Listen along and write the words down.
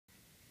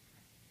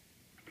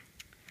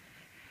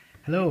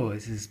Hello,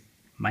 this is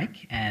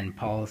Mike, and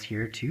Paul's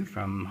here too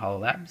from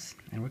HoloLabs,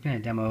 and we're going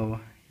to demo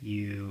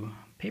you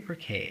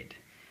Papercade.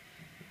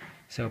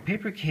 So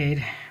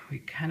Papercade, we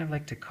kind of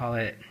like to call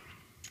it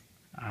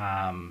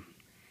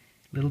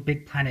Little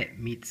Big Planet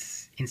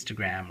meets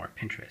Instagram or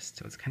Pinterest.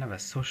 So it's kind of a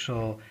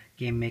social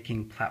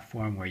game-making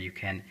platform where you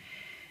can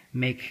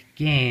make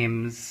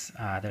games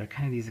that are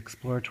kind of these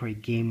exploratory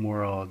game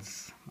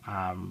worlds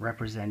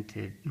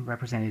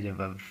representative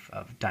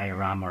of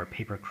diorama or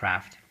paper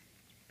craft.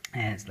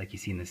 And it's like you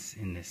see in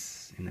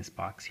this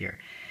box here.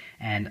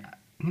 And I'm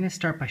going to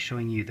start by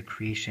showing you the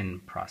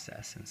creation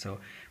process. And so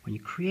when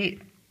you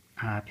create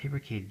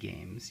Papercade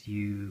games,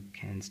 you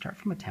can start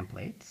from a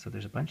template. So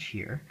there's a bunch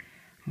here.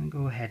 I'm going to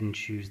go ahead and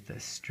choose the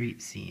street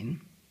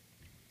scene.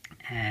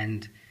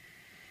 And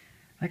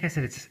like I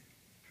said, it's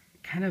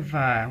kind of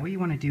what you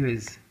want to do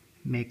is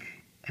make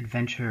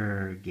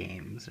adventure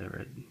games,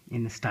 or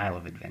in the style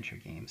of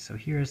adventure games. So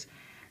here's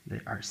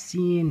our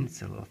scene.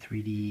 It's a little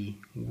 3D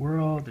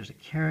world. There's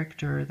a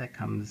character that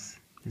comes.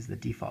 This is the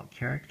default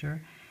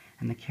character,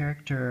 and the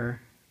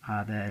character,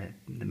 the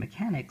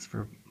mechanics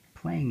for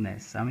playing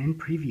this. I'm in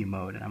preview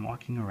mode, and I'm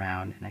walking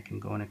around, and I can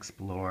go and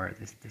explore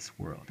this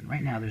world. And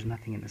right now, there's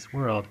nothing in this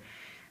world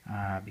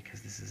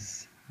because this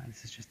is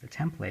just a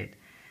template.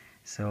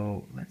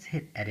 So let's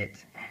hit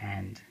edit,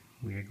 and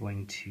we are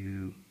going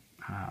to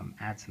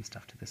add some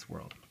stuff to this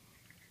world.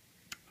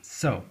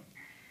 So.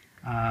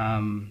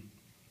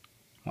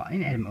 Well,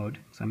 in edit mode,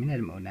 so I'm in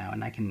edit mode now,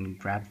 and I can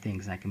grab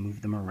things and I can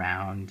move them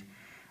around.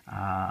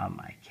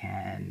 I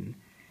can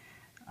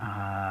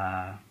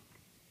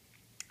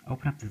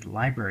open up the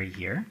library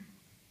here,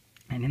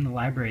 and in the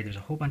library there's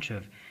a whole bunch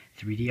of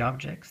 3D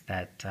objects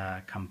that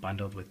come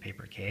bundled with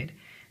Papercade.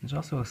 There's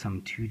also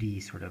some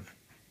 2D sort of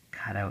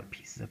cut-out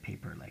pieces of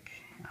paper, like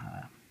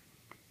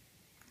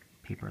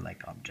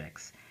paper-like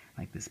objects,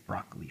 like this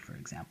broccoli, for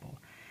example.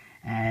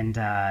 And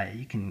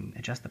you can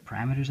adjust the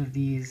parameters of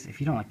these. If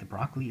you don't like the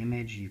broccoli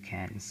image, you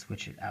can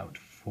switch it out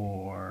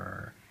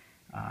for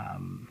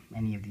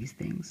any of these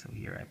things. So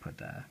here I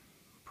put a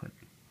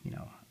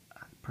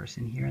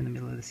person here in the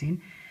middle of the scene.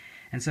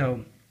 And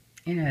so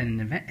in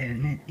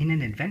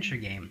an adventure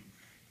game,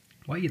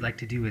 what you'd like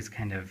to do is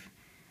kind of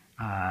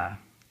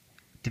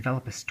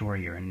develop a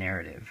story or a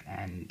narrative,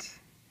 and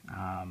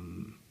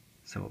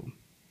so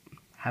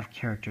have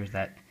characters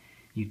that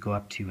you'd go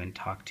up to and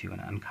talk to and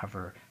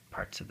uncover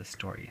parts of the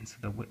story. And so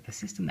the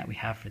system that we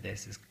have for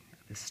this is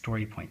the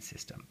story point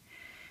system.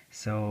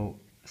 So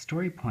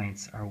story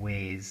points are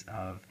ways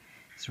of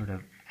sort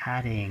of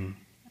adding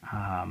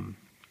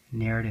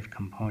narrative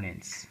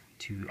components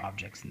to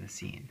objects in the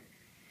scene.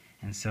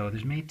 And so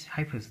there's many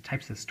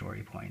types of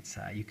story points.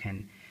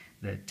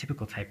 The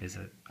typical type is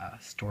a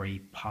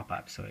story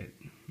pop-up. So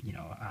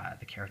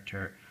the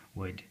character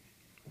would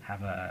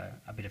have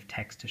a bit of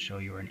text to show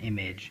you, or an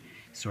image,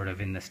 sort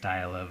of in the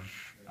style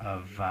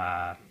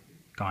of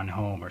Gone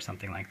Home or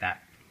something like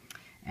that.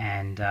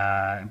 And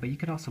but you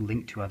could also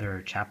link to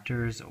other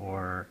chapters,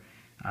 or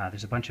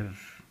there's a bunch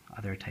of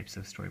other types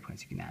of story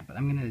points you can add. But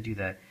I'm going to do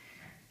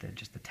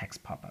just the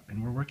text pop-up,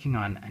 and we're working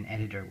on an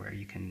editor where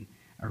you can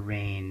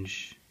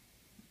arrange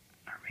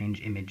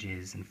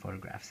images and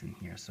photographs in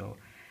here. So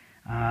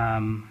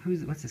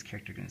what's this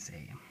character going to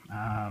say?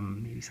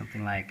 Maybe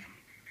something like,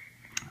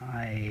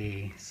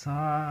 I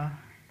saw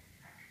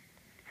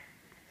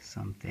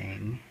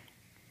something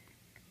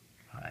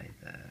by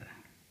the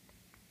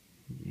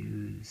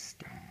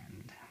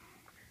newsstand.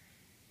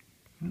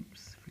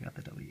 Oops, forgot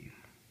the W.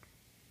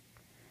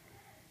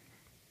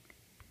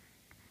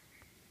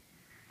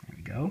 There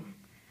we go.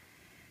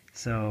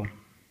 So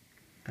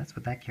that's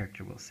what that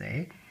character will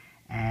say.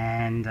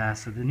 And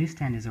so the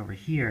newsstand is over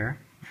here,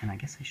 and I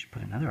guess I should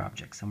put another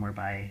object somewhere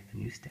by the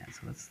newsstand.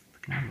 So let's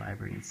look in our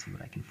library and see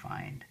what I can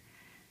find.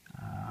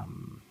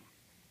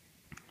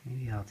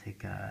 Maybe I'll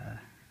take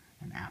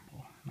an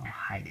apple and I'll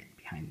hide it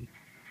behind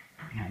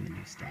the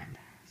newsstand,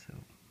 so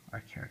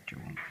our character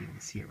won't be able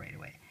to see it right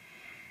away.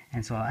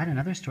 And so I'll add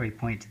another story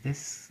point to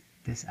this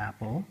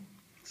apple.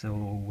 So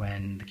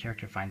when the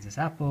character finds this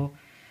apple,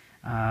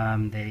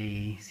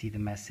 they see the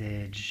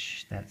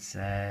message that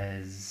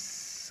says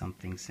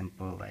something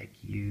simple like,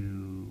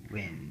 "You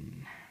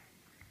win."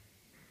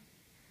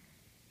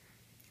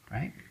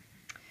 Right?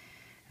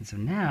 And so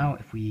now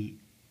if we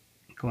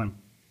go and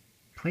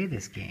play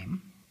this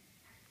game,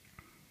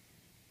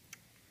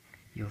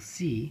 you'll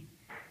see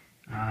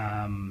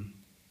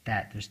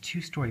that there's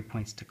 2 story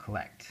points to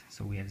collect.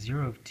 So we have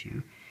 0 of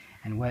 2,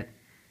 and what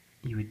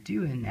you would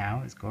do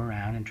now is go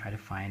around and try to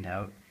find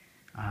out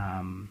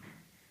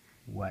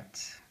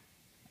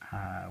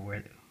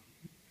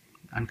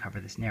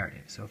uncover this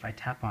narrative. So if I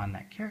tap on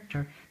that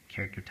character, the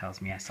character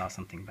tells me I saw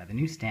something by the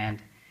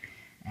newsstand,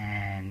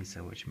 and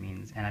so which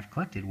means, and I've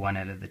collected 1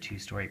 out of the 2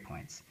 story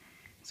points.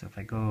 So if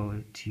I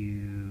go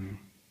to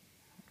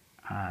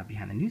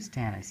behind the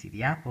newsstand, I see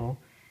the apple,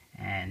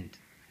 and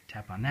I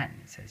tap on that,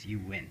 and it says, "You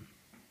win."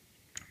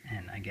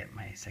 And I get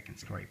my second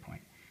story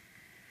point.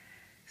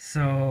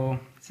 So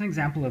it's an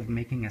example of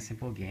making a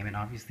simple game, and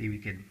obviously we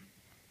could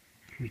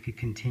we could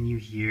continue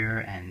here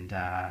and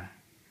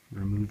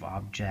remove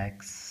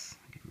objects.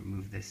 I could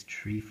remove this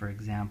tree, for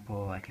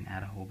example. I can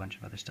add a whole bunch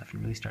of other stuff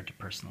and really start to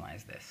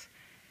personalize this.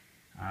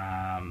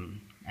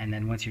 And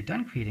then once you're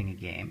done creating a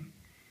game,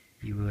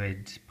 you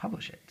would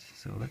publish it.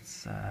 So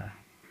let's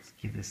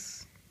give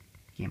this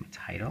game a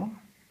title.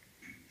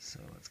 So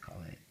let's call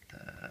it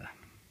the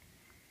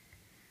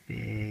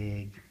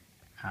Big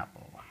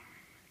Apple.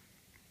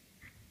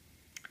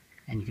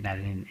 And you can add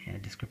it in a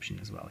description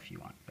as well if you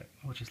want, but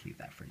we'll just leave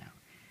that for now.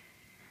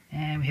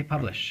 And we hit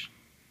publish.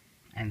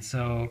 And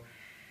so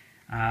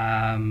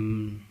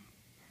when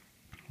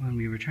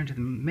we return to the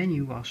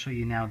menu, I'll show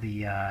you now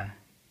the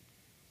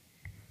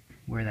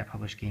where that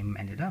published game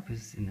ended up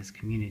is in this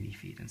community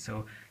feed. And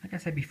so, like I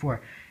said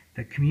before,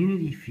 the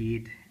community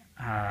feed,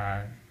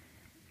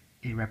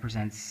 it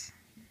represents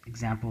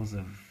examples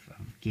of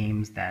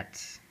games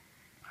that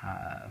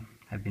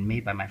have been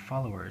made by my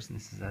followers, and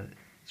this is a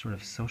sort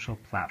of social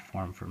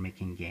platform for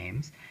making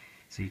games.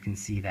 So you can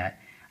see that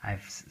I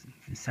have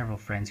several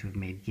friends who have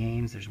made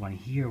games. There's one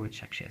here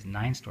which actually has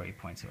 9 story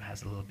points, so it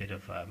has a little bit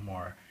of a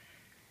more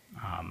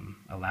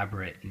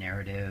elaborate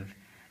narrative.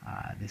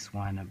 This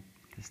one,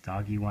 this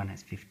doggy one,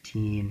 has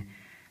 15.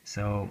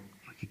 So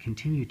we could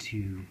continue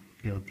to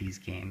build these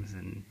games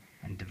and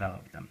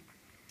develop them.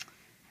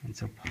 And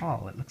so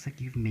Paul, it looks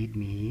like you've made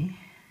me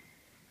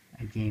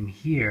a game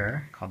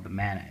here called The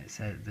Mana. It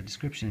says, the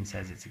description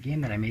says it's a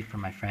game that I made for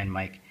my friend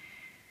Mike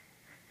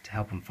to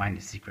help him find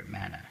a secret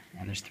mana.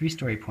 And there's 3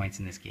 story points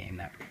in this game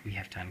that we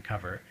have to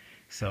uncover.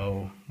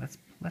 So let's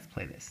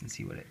play this and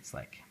see what it's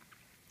like.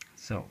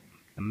 So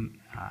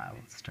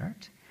let's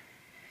start.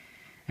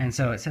 And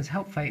so it says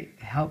help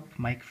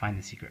Mike find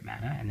the secret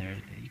mana, and there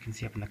you can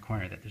see up in the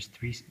corner that there's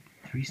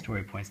three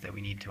story points that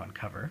we need to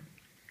uncover.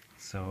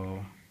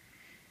 So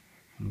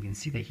you can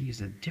see that he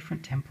used a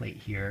different template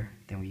here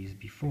than we used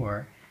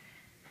before,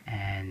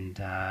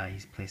 and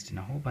he's placed in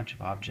a whole bunch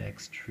of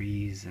objects,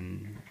 trees,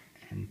 and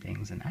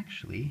things, and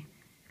actually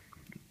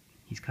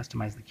he's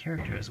customized the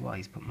character as well.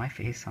 He's put my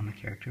face on the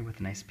character with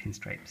a nice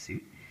pinstripe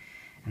suit,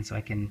 and so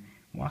I can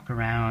walk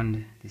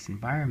around this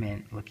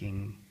environment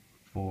looking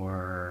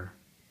for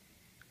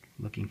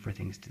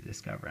things to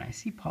discover. And I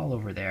see Paul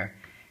over there,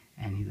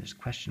 and there's a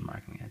question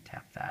mark. I'm going to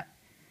tap that.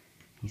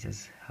 He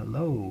says,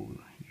 hello,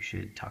 you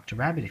should talk to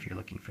Rabbit if you're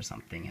looking for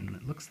something, and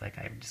it looks like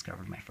I've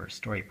discovered my first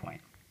story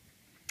point.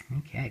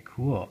 Okay,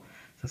 cool.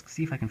 So let's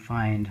see if I can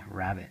find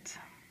Rabbit.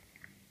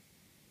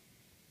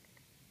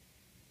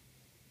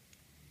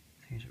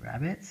 So here's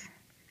Rabbit.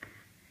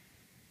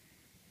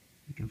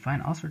 You can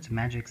find all sorts of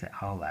magics at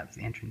HoloLabs.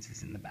 The entrance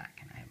is in the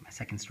back, and I have my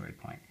second story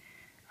point.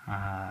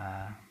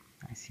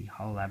 I see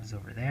HoloLabs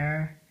over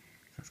there,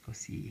 so let's go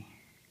see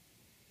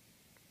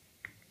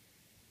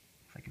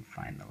if I can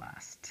find the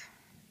last.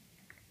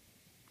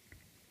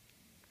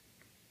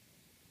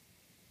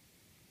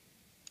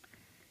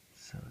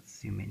 So let's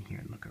zoom in here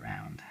and look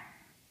around.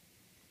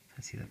 So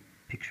I see the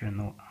picture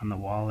on the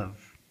wall of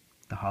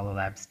the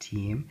HoloLabs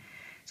team.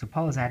 So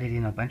Paul has added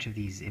in a bunch of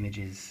these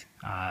images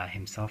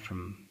himself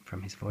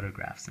from his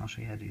photographs, and I'll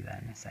show you how to do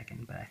that in a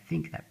second. But I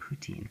think that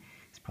poutine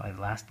is probably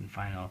the last and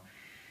final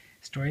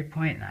story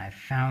point, and I've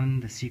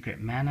found the secret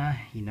mana.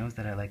 He knows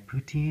that I like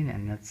poutine,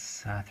 and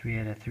that's 3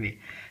 out of 3.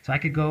 So I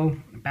could go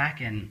back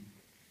to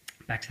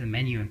the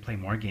menu and play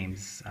more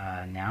games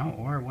now,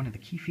 or one of the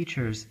key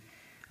features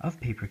of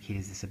Papercade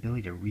is this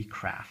ability to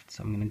recraft.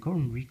 So I'm going to go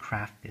and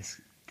recraft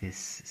this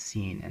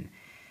scene, and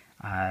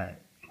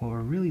what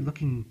we're really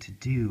looking to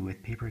do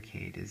with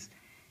Papercade is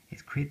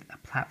create a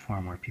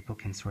platform where people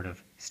can sort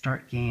of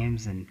start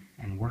games and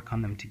work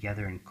on them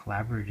together and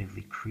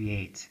collaboratively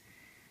create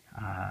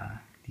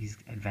these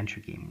adventure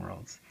game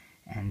worlds.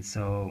 And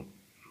so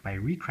by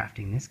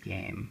recrafting this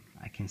game,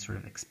 I can sort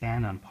of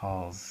expand on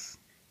Paul's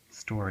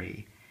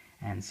story,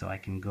 and so I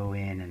can go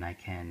in and I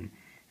can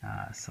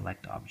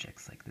select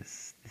objects like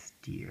this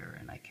deer,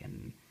 and I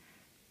can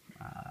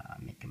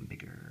make them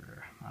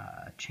bigger,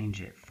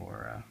 change it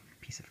for a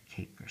piece of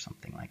cake or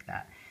something like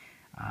that.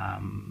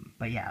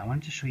 But yeah, I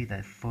wanted to show you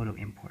the photo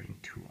importing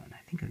tool, and I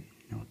think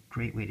a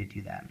great way to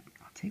do that.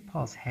 I'll take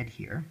Paul's head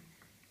here,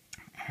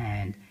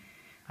 and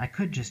I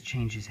could just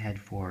change his head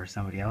for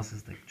somebody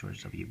else's, like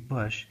George W.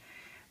 Bush,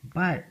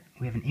 but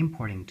we have an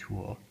importing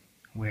tool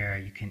where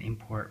you can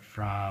import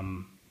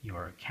from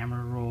your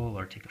camera roll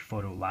or take a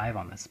photo live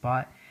on the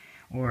spot,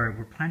 or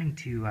we're planning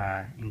to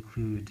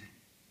include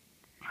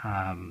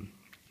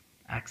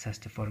access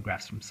to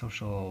photographs from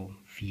social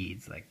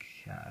feeds like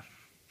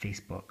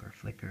Facebook or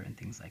Flickr and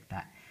things like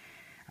that.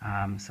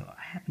 So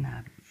I happen to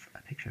have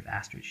a picture of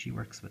Astrid. She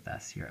works with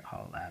us here at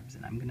HoloLabs,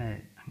 and I'm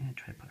gonna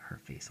try to put her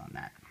face on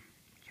that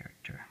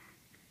character.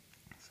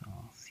 So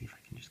I'll see if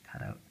I can just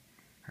cut out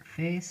her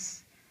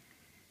face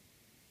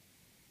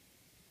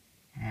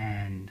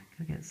and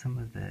get some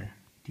of the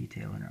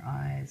detail in her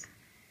eyes.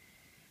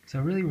 So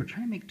really we're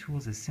trying to make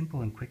tools as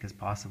simple and quick as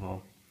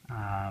possible,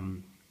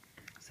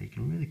 so you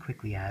can really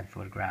quickly add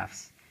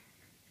photographs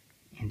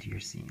into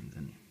your scenes.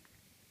 And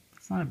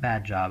it's not a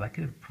bad job. I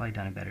could have probably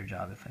done a better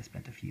job if I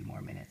spent a few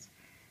more minutes.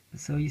 But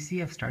so you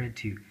see I've started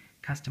to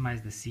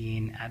customize the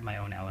scene, add my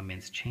own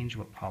elements, change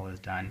what Paul has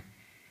done.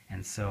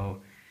 And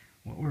so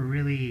what we're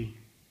really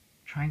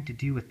trying to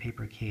do with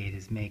Papercade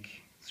is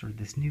make sort of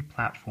this new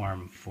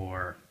platform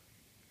for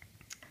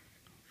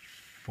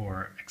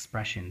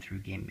expression through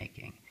game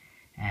making.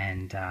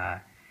 And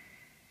like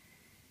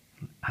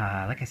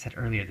I said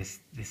earlier,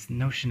 this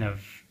notion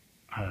of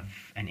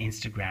an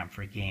Instagram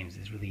for games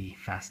is really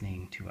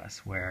fascinating to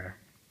us.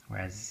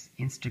 Whereas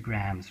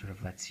Instagram sort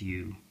of lets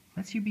you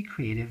be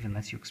creative and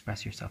lets you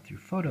express yourself through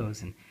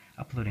photos and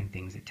uploading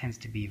things. It tends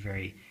to be a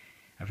very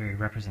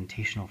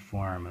representational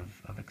form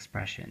of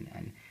expression.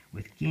 And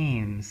with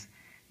games,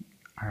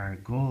 our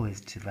goal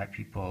is to let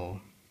people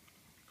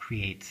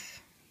create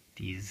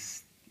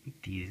these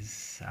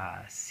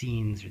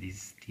scenes or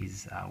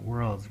these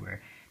worlds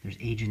where there's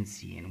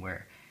agency and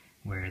where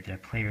the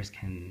players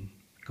can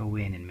go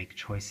in and make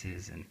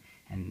choices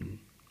and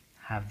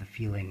have the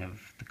feeling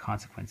of the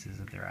consequences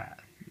of their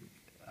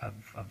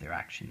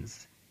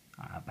actions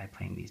by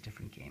playing these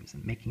different games.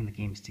 And making the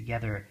games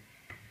together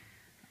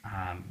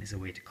is a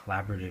way to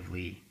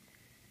collaboratively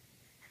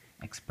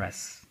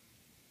express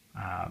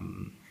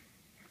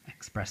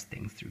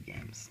things through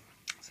games.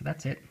 So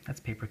that's it. That's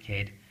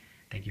Papercade.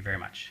 Thank you very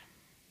much.